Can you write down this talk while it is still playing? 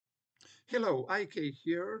Hello, IK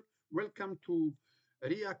here. Welcome to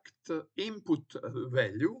React input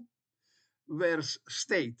value versus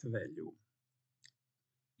state value.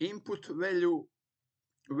 Input value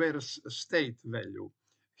versus state value.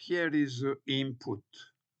 Here is input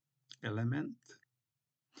element,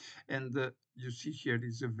 and you see here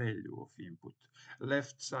is the value of input.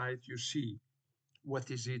 Left side, you see what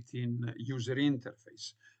is it in user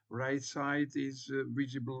interface. Right side is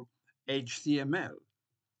visible HTML.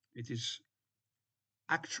 It is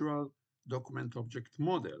actual document object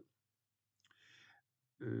model.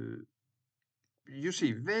 You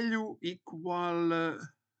see value equal,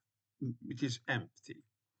 it is empty.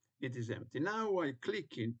 It is empty. Now I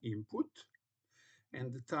click in input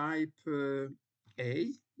and type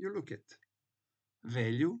A. You look at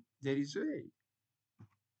value, there is A.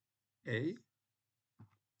 A,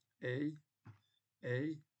 A,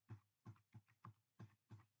 A.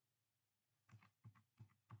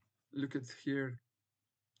 Look at here.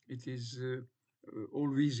 It is all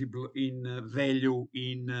visible in value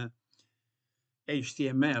in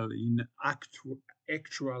HTML, in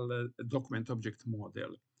actual document object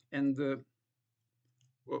model. And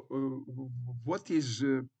what is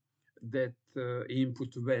that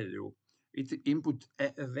input value? Input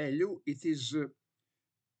value, it is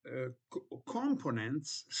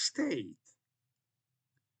components state.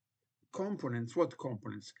 Components, what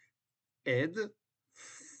components? Add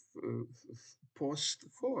post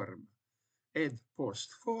form. Add post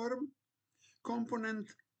form.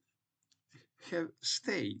 Component have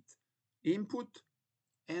state, input,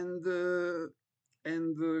 and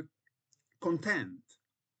content.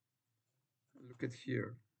 Look at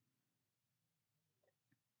here.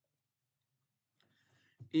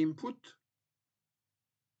 Input,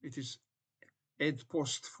 it is add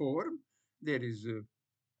post form. There is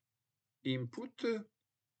input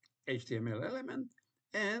HTML element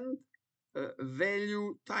and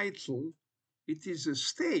value title. It is a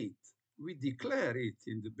state. We declare it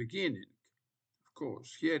in the beginning. Of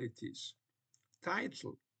course, here it is.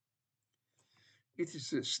 Title. It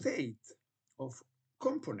is a state of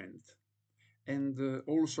component, and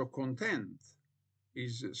also content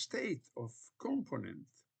is a state of component,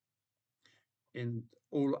 and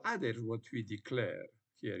all other what we declare.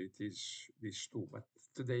 Here it is these two, but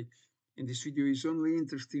today in this video is only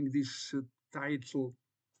interesting this title.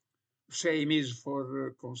 Same is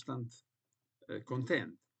for constant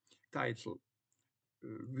content. Title.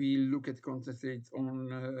 We look at concentrate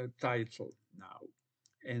on title now,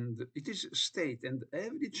 and it is state, and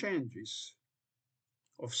every changes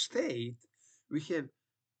of state, we have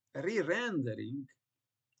re-rendering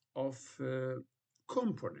of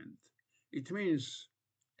component. It means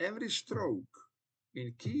every stroke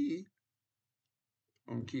in key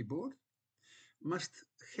on keyboard must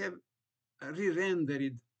have a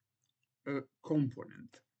re-rendered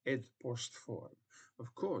component at post form.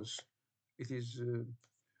 Of course, it is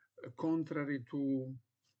contrary to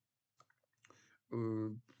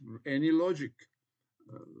any logic.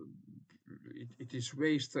 It is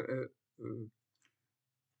waste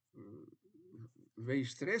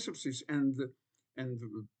resources and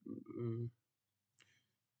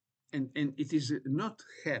it is not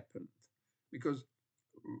happened because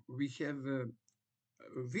we have a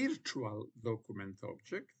virtual document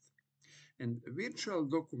object, and virtual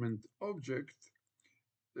document object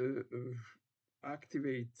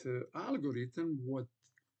activate algorithm. What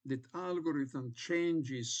that algorithm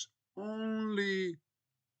changes only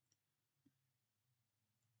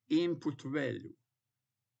input value,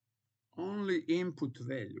 only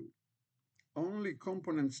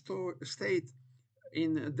component state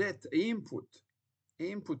in that input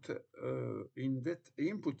in that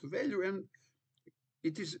input value, and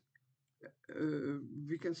it is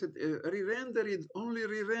we can say re-rendered, only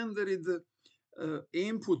re-rendered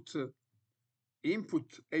input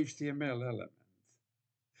HTML element,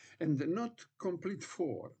 and not complete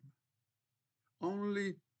form,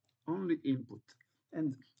 only input.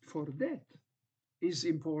 And for that is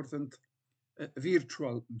important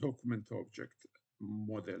virtual document object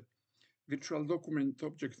model. Virtual document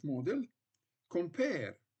object model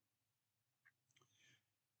compare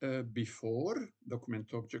before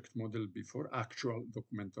document object model, before actual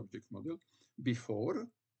document object model, before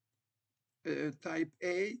type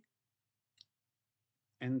A,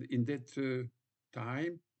 and in that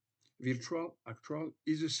time virtual actual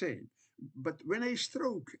is the same. But when I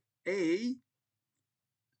stroke A,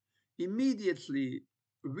 immediately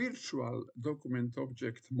virtual document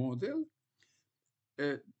object model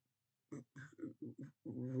have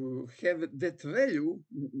that value,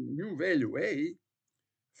 new value A,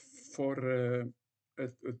 for a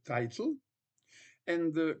title,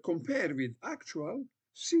 and compare with actual,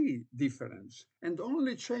 see difference, and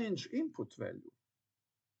only change input value.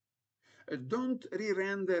 Don't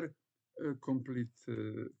re-render complete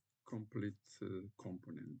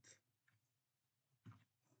component.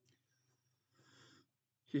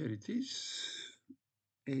 Here it is,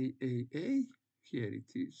 AAA. Here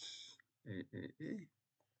it is, AAA.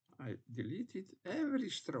 I deleted every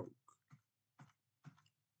stroke.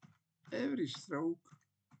 Every stroke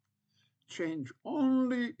change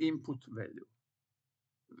only input value.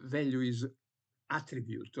 Value is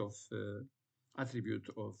attribute of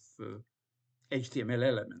HTML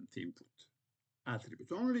element input.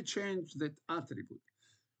 Attribute only change that attribute,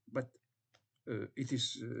 but it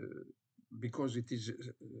is because it is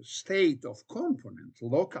a state of component,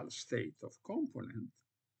 local state of component.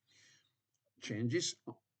 Changes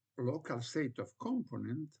local state of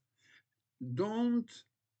component don't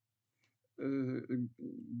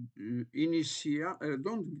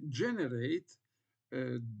don't generate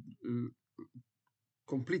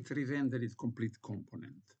complete re-rendered complete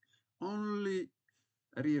component. Only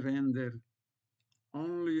re-render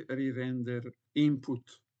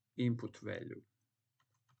input value.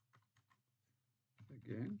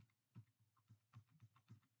 Again,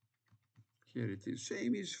 here it is.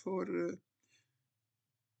 Same is for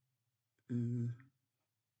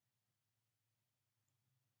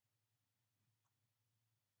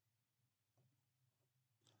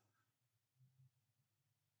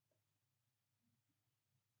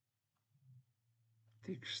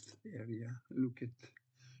text area.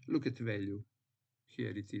 Look at value.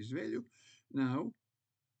 Here it is value. Now,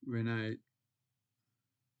 when I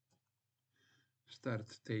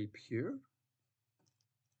start tape here,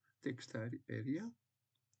 text area,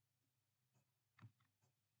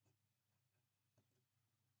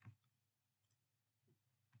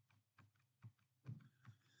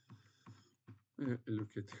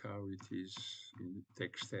 look at how it is in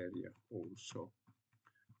text area also.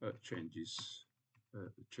 Changes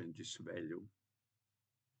value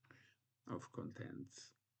of content.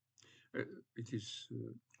 It is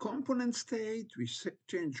component state. We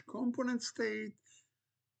change component state,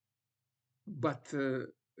 but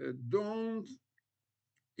don't.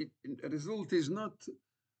 Result is not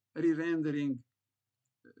re-rendering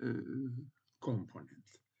component,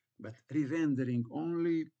 but re-rendering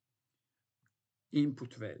only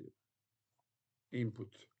input value.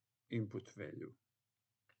 Input value.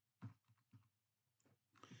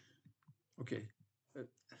 Okay.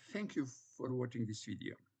 Thank you for watching this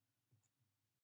video.